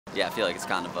Yeah, I feel like it's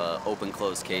kind of a open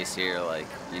closed case here. Like,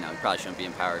 you know, you probably shouldn't be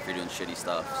in power if you're doing shitty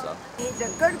stuff. So he's a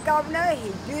good governor.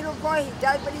 He's beautiful. He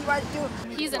does what he wants to.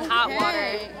 He's in hot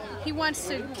water. He wants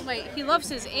to, like, he loves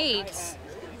his aides,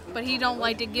 but he don't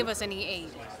like to give us any aid.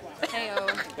 Hey-o.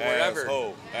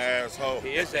 Whatever. Asshole.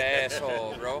 He is an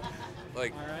asshole, bro.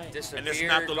 Like,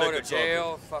 disappear, go to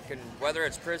jail, fucking, whether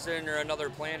it's prison or another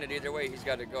planet, either way, he's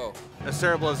got to go. As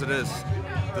terrible as it is,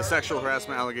 the sexual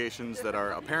harassment allegations that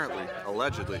are apparently,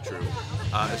 allegedly true,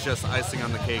 it's just icing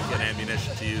on the cake and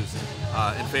ammunition to use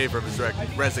in favor of his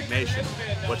resignation,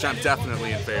 which I'm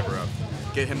definitely in favor of.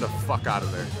 Get him the fuck out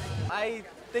of there. I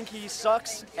think he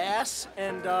sucks ass,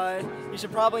 and he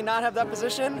should probably not have that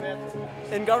position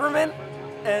in government,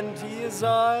 and he is,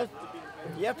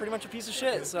 yeah, pretty much a piece of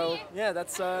shit. So, yeah,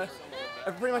 that's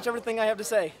pretty much everything I have to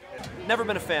say. Never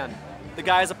been a fan. The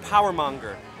guy is a power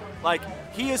monger. Like,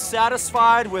 he is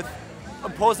satisfied with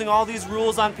imposing all these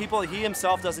rules on people that he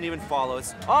himself doesn't even follow.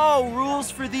 It's, oh, rules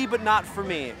for thee, but not for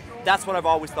me. That's what I've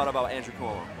always thought about Andrew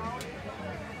Cuomo.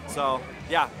 So,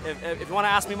 yeah, if you want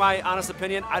to ask me my honest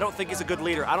opinion, I don't think he's a good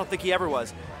leader. I don't think he ever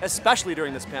was, especially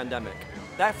during this pandemic.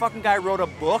 That fucking guy wrote a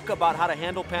book about how to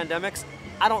handle pandemics.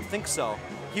 I don't think so.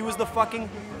 He was the fucking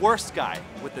worst guy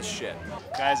with this shit.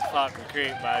 Guy's a fucking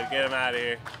creep, bud. Get him out of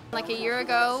here. Like a year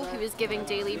ago, he was giving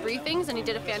daily briefings, and he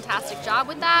did a fantastic job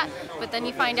with that. But then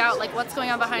you find out like what's going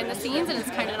on behind the scenes, and it's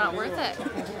kind of not worth it.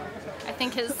 I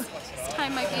think his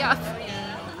time might be up.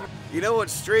 You know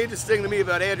what's strangest thing to me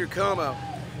about Andrew Cuomo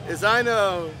is I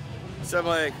know some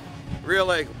real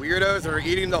weirdos that are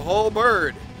eating the whole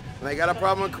bird. And they got a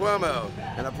problem with Cuomo,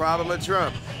 and a problem with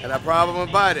Trump, and a problem with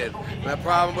Biden, and a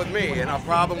problem with me, and a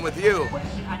problem with you.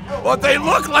 Well, they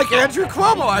look like Andrew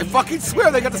Cuomo, I fucking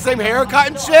swear. They got the same haircut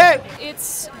and shit.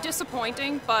 It's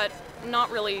disappointing, but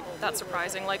not really that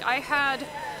surprising. Like, I had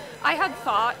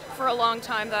thought for a long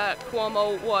time that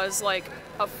Cuomo was like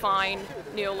a fine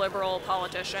neoliberal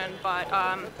politician, but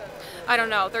I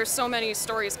don't know. There's so many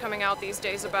stories coming out these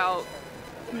days about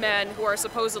men who are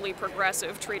supposedly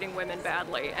progressive treating women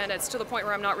badly, and it's to the point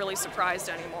where I'm not really surprised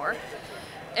anymore.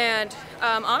 And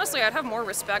honestly, I'd have more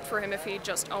respect for him if he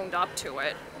just owned up to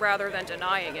it rather than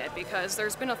denying it, because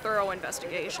there's been a thorough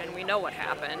investigation. We know what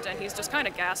happened, and he's just kind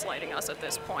of gaslighting us at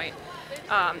this point.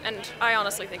 And I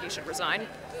honestly think he should resign.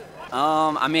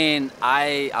 I mean,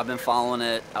 I've been following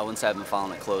it. I wouldn't say I've been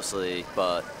following it closely,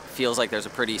 but feels like there's a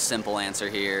pretty simple answer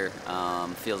here.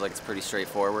 Feels like it's pretty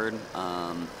straightforward.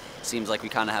 Seems like we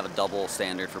kind of have a double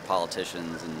standard for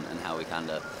politicians and how we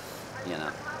kind of, you know,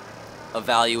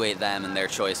 evaluate them and their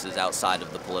choices outside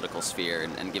of the political sphere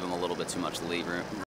and give them a little bit too much leeway.